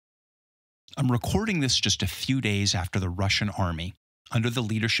I'm recording this just a few days after the Russian army, under the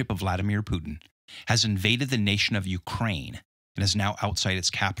leadership of Vladimir Putin, has invaded the nation of Ukraine and is now outside its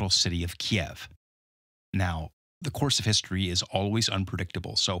capital city of Kiev. Now, the course of history is always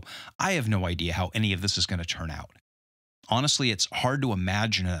unpredictable, so I have no idea how any of this is going to turn out. Honestly, it's hard to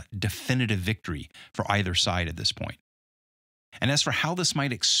imagine a definitive victory for either side at this point. And as for how this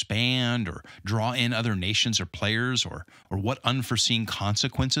might expand or draw in other nations or players, or what unforeseen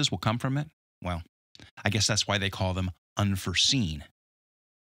consequences will come from it, well, I guess that's why they call them unforeseen.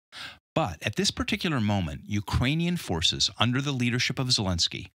 But at this particular moment, Ukrainian forces under the leadership of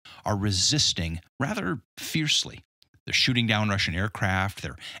Zelensky are resisting rather fiercely. They're shooting down Russian aircraft,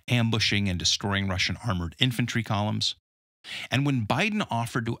 they're ambushing and destroying Russian armored infantry columns. And when Biden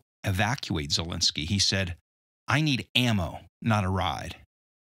offered to evacuate Zelensky, he said, "I need ammo, not a ride."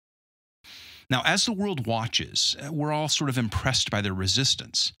 Now, as the world watches, we're all sort of impressed by their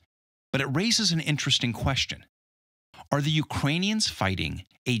resistance. But it raises an interesting question. Are the Ukrainians fighting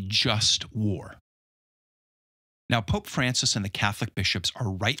a just war? Now, Pope Francis and the Catholic bishops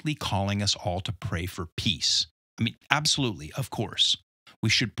are rightly calling us all to pray for peace. I mean, absolutely, of course. We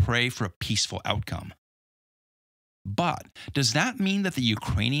should pray for a peaceful outcome. But does that mean that the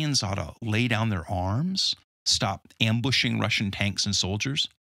Ukrainians ought to lay down their arms, stop ambushing Russian tanks and soldiers?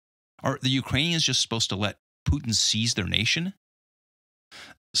 Are the Ukrainians just supposed to let Putin seize their nation?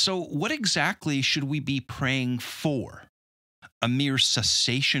 So what exactly should we be praying for? A mere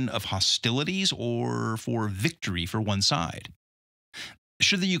cessation of hostilities, or for victory for one side?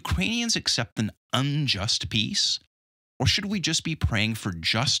 Should the Ukrainians accept an unjust peace? Or should we just be praying for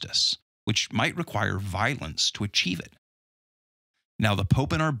justice, which might require violence to achieve it? Now, the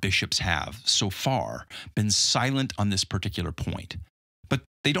Pope and our bishops have, so far, been silent on this particular point. But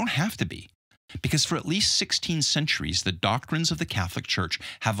they don't have to be, because for at least 16 centuries, the doctrines of the Catholic Church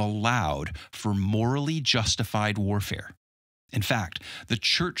have allowed for morally justified warfare. In fact, the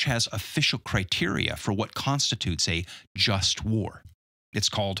Church has official criteria for what constitutes a just war. It's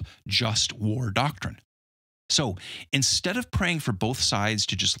called Just War Doctrine. So instead of praying for both sides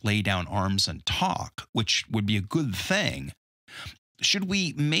to just lay down arms and talk, which would be a good thing, should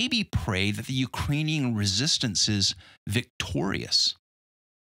we maybe pray that the Ukrainian resistance is victorious?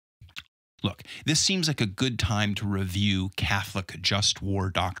 Look, this seems like a good time to review Catholic Just War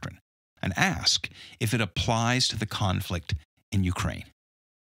Doctrine and ask if it applies to the conflict in Ukraine.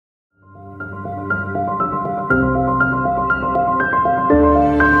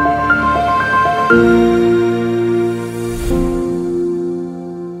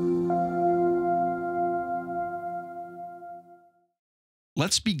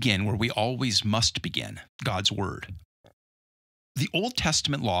 Let's begin where we always must begin, God's Word. The Old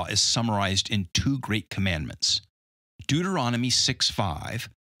Testament law is summarized in two great commandments. Deuteronomy 6:5,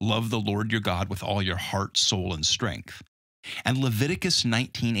 love the Lord your God with all your heart, soul, and strength. And Leviticus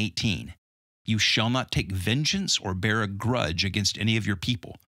 19:18, you shall not take vengeance or bear a grudge against any of your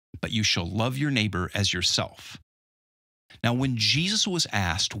people, but you shall love your neighbor as yourself. Now, when Jesus was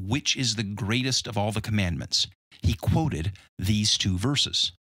asked which is the greatest of all the commandments, he quoted these two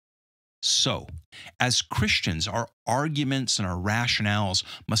verses. So, as Christians, our arguments and our rationales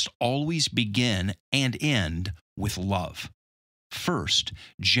must always begin and end with love. First,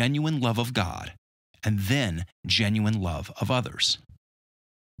 genuine love of God, and then genuine love of others.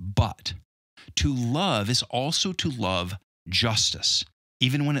 But to love is also to love justice,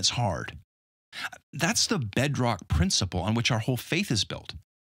 even when it's hard. That's the bedrock principle on which our whole faith is built.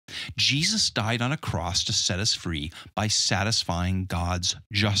 Jesus died on a cross to set us free by satisfying God's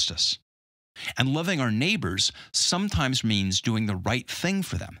justice. And loving our neighbors sometimes means doing the right thing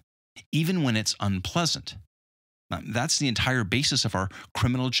for them, even when it's unpleasant. That's the entire basis of our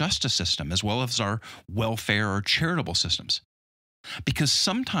criminal justice system, as well as our welfare or charitable systems. Because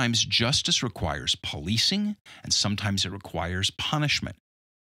sometimes justice requires policing, and sometimes it requires punishment.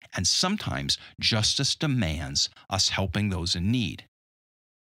 And sometimes justice demands us helping those in need.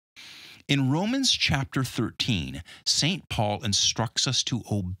 In Romans chapter 13, St. Paul instructs us to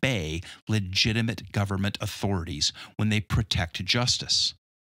obey legitimate government authorities when they protect justice.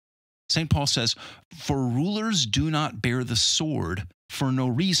 St. Paul says, "For rulers do not bear the sword for no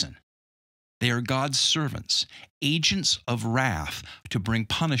reason. They are God's servants, agents of wrath to bring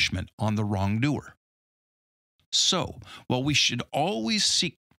punishment on the wrongdoer." So, while we should always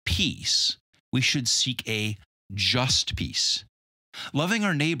seek peace, we should seek a just peace. Loving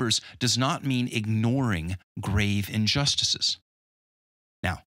our neighbors does not mean ignoring grave injustices.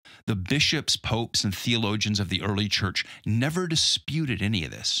 Now, the bishops, popes, and theologians of the early church never disputed any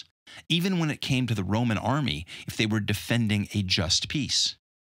of this, even when it came to the Roman army if they were defending a just peace.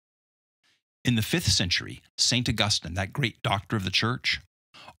 In the 5th century, St. Augustine, that great doctor of the church,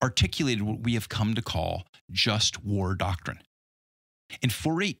 articulated what we have come to call just war doctrine. In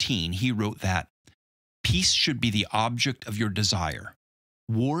 418, he wrote that peace should be the object of your desire.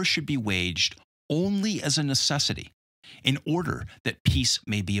 War should be waged only as a necessity, in order that peace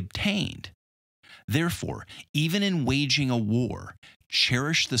may be obtained. Therefore, even in waging a war,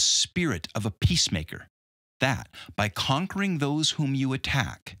 cherish the spirit of a peacemaker, that, by conquering those whom you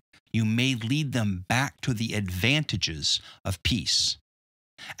attack, you may lead them back to the advantages of peace.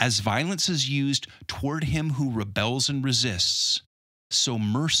 As violence is used toward him who rebels and resists, so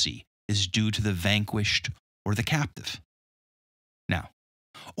mercy is due to the vanquished or the captive. Now,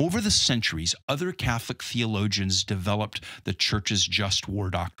 over the centuries, other Catholic theologians developed the Church's just war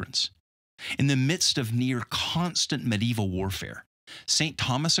doctrines. In the midst of near constant medieval warfare, St.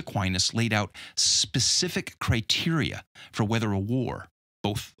 Thomas Aquinas laid out specific criteria for whether a war,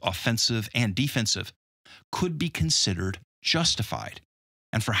 both offensive and defensive, could be considered justified,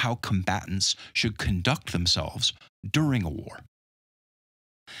 and for how combatants should conduct themselves during a war.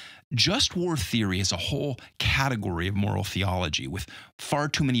 Just war theory is a whole category of moral theology with far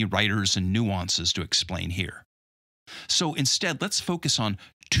too many writers and nuances to explain here. So instead, let's focus on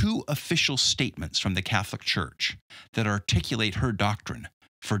 2 official statements from the Catholic Church that articulate her doctrine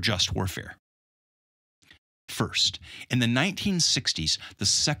for just warfare. First, in the 1960s, the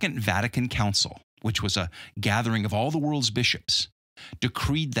Second Vatican Council, which was a gathering of all the world's bishops,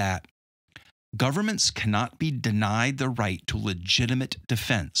 decreed that governments cannot be denied the right to legitimate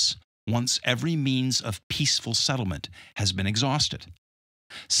defense once every means of peaceful settlement has been exhausted.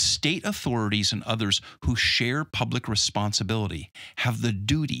 State authorities and others who share public responsibility have the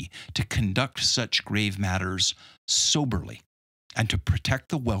duty to conduct such grave matters soberly and to protect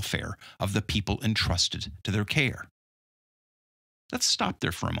the welfare of the people entrusted to their care. Let's stop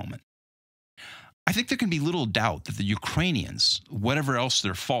there for a moment. I think there can be little doubt that the Ukrainians, whatever else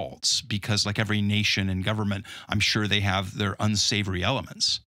their faults, because like every nation and government, I'm sure they have their unsavory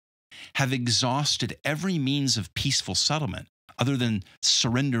elements, have exhausted every means of peaceful settlement other than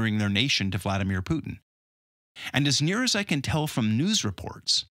surrendering their nation to Vladimir Putin. And as near as I can tell from news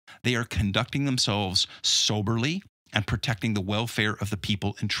reports, they are conducting themselves soberly and protecting the welfare of the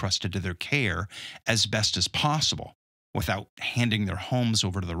people entrusted to their care as best as possible without handing their homes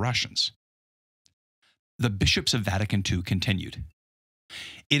over to the Russians. The bishops of Vatican II continued,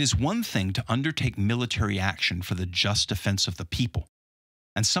 "It is one thing to undertake military action for the just defense of the people,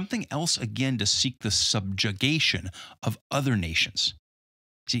 and something else again to seek the subjugation of other nations.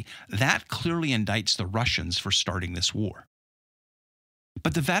 See, that clearly indicts the Russians for starting this war."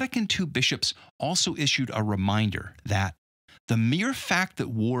 But the Vatican II bishops also issued a reminder that the mere fact that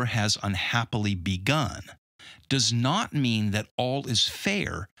war has unhappily begun does not mean that all is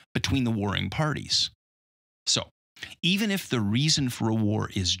fair between the warring parties. So, even if the reason for a war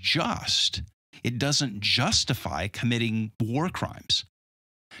is just, it doesn't justify committing war crimes.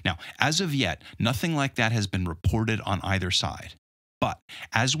 Now, as of yet, nothing like that has been reported on either side. But,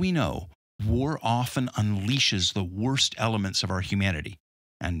 as we know, war often unleashes the worst elements of our humanity,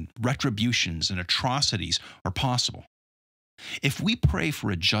 and retributions and atrocities are possible. If we pray for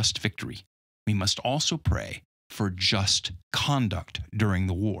a just victory, we must also pray for just conduct during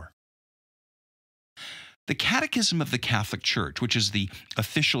the war. The Catechism of the Catholic Church, which is the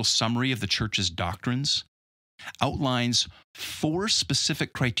official summary of the Church's doctrines, outlines 4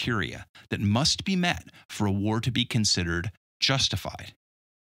 specific criteria that must be met for a war to be considered justified.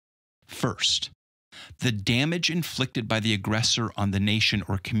 First, the damage inflicted by the aggressor on the nation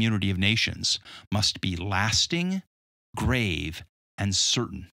or community of nations must be lasting, grave, and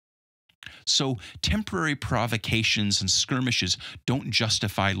certain. So, temporary provocations and skirmishes don't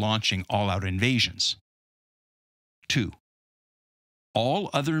justify launching all-out invasions. 2. All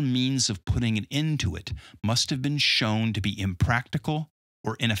other means of putting an end to it must have been shown to be impractical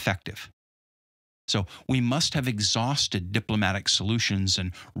or ineffective. So, we must have exhausted diplomatic solutions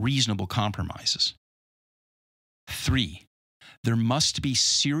and reasonable compromises. 3. There must be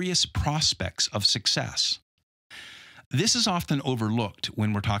serious prospects of success. This is often overlooked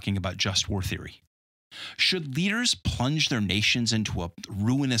when we're talking about just war theory. Should leaders plunge their nations into a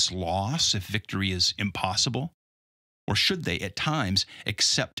ruinous loss if victory is impossible? Or should they, at times,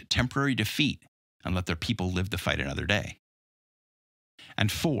 accept temporary defeat and let their people live to fight another day?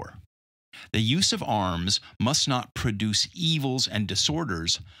 And 4, the use of arms must not produce evils and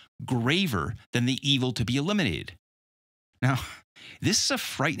disorders graver than the evil to be eliminated. Now, this is a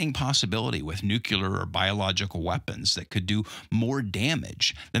frightening possibility with nuclear or biological weapons that could do more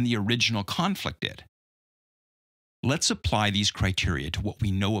damage than the original conflict did. Let's apply these criteria to what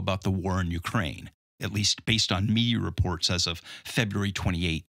we know about the war in Ukraine, at least based on media reports as of February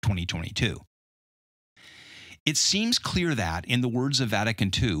 28, 2022. It seems clear that, in the words of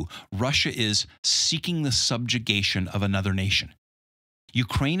Vatican II, Russia is seeking the subjugation of another nation.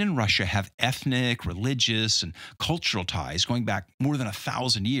 Ukraine and Russia have ethnic, religious, and cultural ties going back more than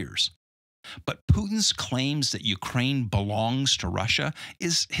 1,000 years. But Putin's claims that Ukraine belongs to Russia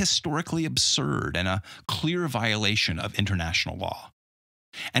is historically absurd and a clear violation of international law.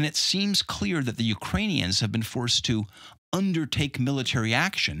 And it seems clear that the Ukrainians have been forced to undertake military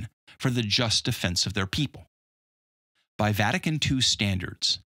action for the just defense of their people. By Vatican II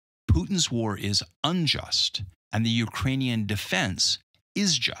standards, Putin's war is unjust and the Ukrainian defense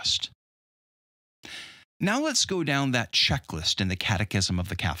is just. Now let's go down that checklist in the Catechism of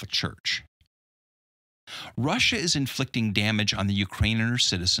the Catholic Church. Russia is inflicting damage on the Ukrainian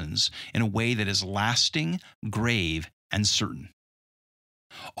citizens in a way that is lasting, grave, and certain.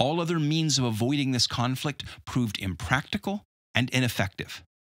 All other means of avoiding this conflict proved impractical and ineffective.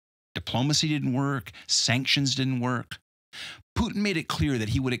 Diplomacy didn't work, sanctions didn't work. Putin made it clear that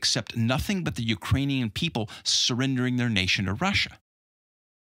he would accept nothing but the Ukrainian people surrendering their nation to Russia.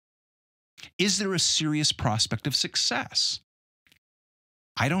 Is there a serious prospect of success?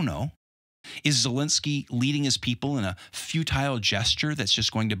 I don't know. Is Zelensky leading his people in a futile gesture that's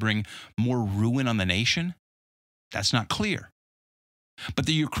just going to bring more ruin on the nation? That's not clear. But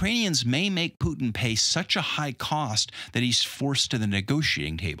the Ukrainians may make Putin pay such a high cost that he's forced to the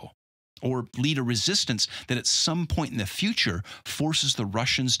negotiating table, or lead a resistance that at some point in the future forces the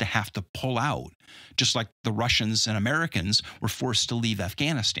Russians to have to pull out, just like the Russians and Americans were forced to leave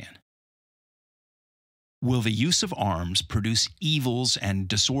Afghanistan. Will the use of arms produce evils and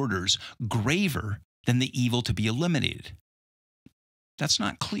disorders graver than the evil to be eliminated? That's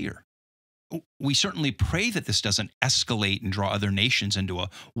not clear. We certainly pray that this doesn't escalate and draw other nations into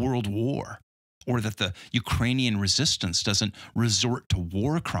a world war, or that the Ukrainian resistance doesn't resort to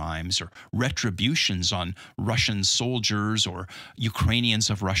war crimes or retributions on Russian soldiers or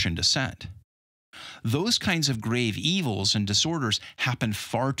Ukrainians of Russian descent. Those kinds of grave evils and disorders happen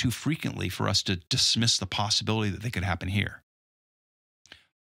far too frequently for us to dismiss the possibility that they could happen here.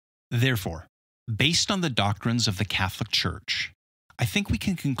 Therefore, based on the doctrines of the Catholic Church, I think we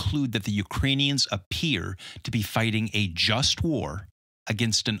can conclude that the Ukrainians appear to be fighting a just war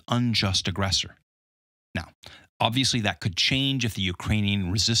against an unjust aggressor. Now, obviously that could change if the Ukrainian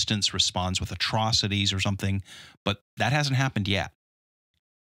resistance responds with atrocities or something, but that hasn't happened yet.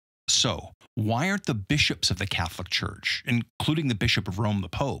 So, why aren't the bishops of the Catholic Church, including the Bishop of Rome, the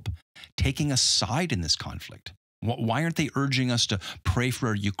Pope, taking a side in this conflict? Why aren't they urging us to pray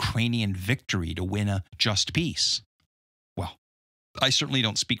for a Ukrainian victory to win a just peace? Well, I certainly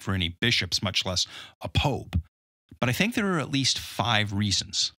don't speak for any bishops, much less a pope, but I think there are at least 5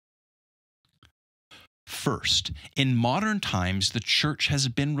 reasons. First, in modern times, the Church has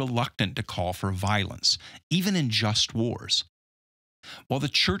been reluctant to call for violence, even in just wars. While the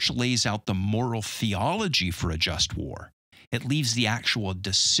Church lays out the moral theology for a just war, it leaves the actual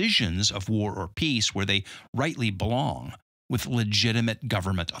decisions of war or peace where they rightly belong, with legitimate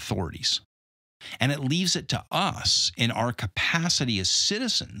government authorities. And it leaves it to us, in our capacity as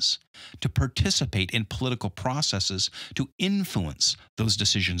citizens, to participate in political processes to influence those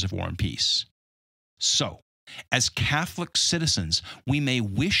decisions of war and peace. So, as Catholic citizens, we may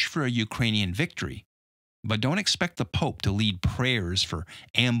wish for a Ukrainian victory, but don't expect the Pope to lead prayers for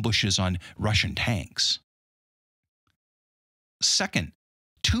ambushes on Russian tanks. Second,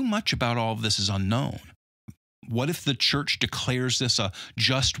 too much about all of this is unknown. What if the Church declares this a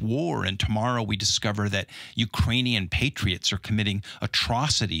just war and tomorrow we discover that Ukrainian patriots are committing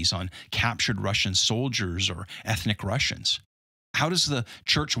atrocities on captured Russian soldiers or ethnic Russians? How does the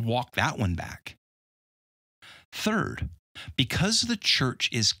Church walk that one back? Third, because the Church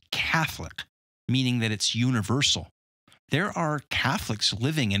is Catholic, meaning that it's universal, there are Catholics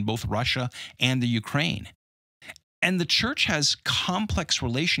living in both Russia and the Ukraine. And the Church has complex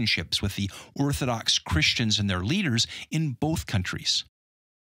relationships with the Orthodox Christians and their leaders in both countries.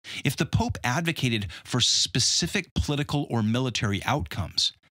 If the Pope advocated for specific political or military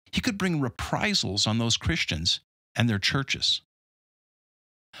outcomes, he could bring reprisals on those Christians and their churches.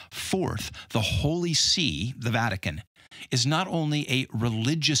 Fourth, the Holy See, the Vatican, is not only a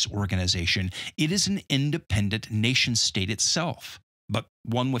religious organization, it is an independent nation-state itself, but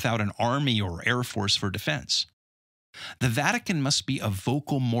one without an army or air force for defense. The Vatican must be a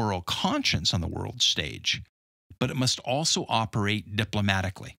vocal moral conscience on the world stage, but it must also operate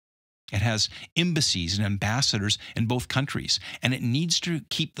diplomatically. It has embassies and ambassadors in both countries, and it needs to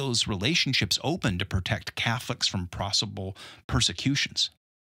keep those relationships open to protect Catholics from possible persecutions.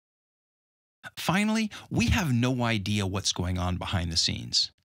 Finally, we have no idea what's going on behind the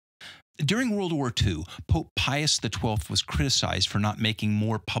scenes. During World War II, Pope Pius XII was criticized for not making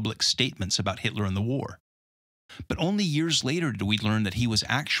more public statements about Hitler and the war. But only years later did we learn that he was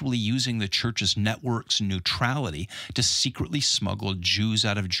actually using the church's networks and neutrality to secretly smuggle Jews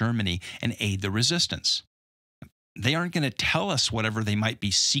out of Germany and aid the resistance. They aren't going to tell us whatever they might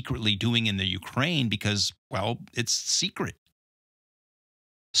be secretly doing in the Ukraine because, well, it's secret.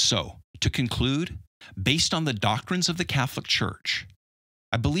 So, to conclude, based on the doctrines of the Catholic Church,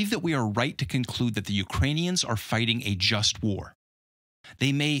 I believe that we are right to conclude that the Ukrainians are fighting a just war.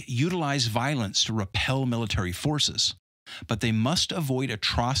 They may utilize violence to repel military forces, but they must avoid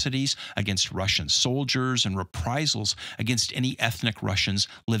atrocities against Russian soldiers and reprisals against any ethnic Russians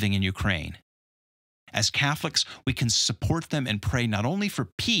living in Ukraine. As Catholics, we can support them and pray not only for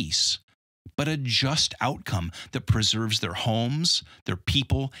peace, but a just outcome that preserves their homes, their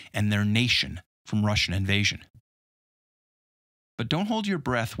people, and their nation from Russian invasion. But don't hold your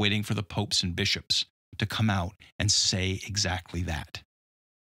breath waiting for the popes and bishops to come out and say exactly that.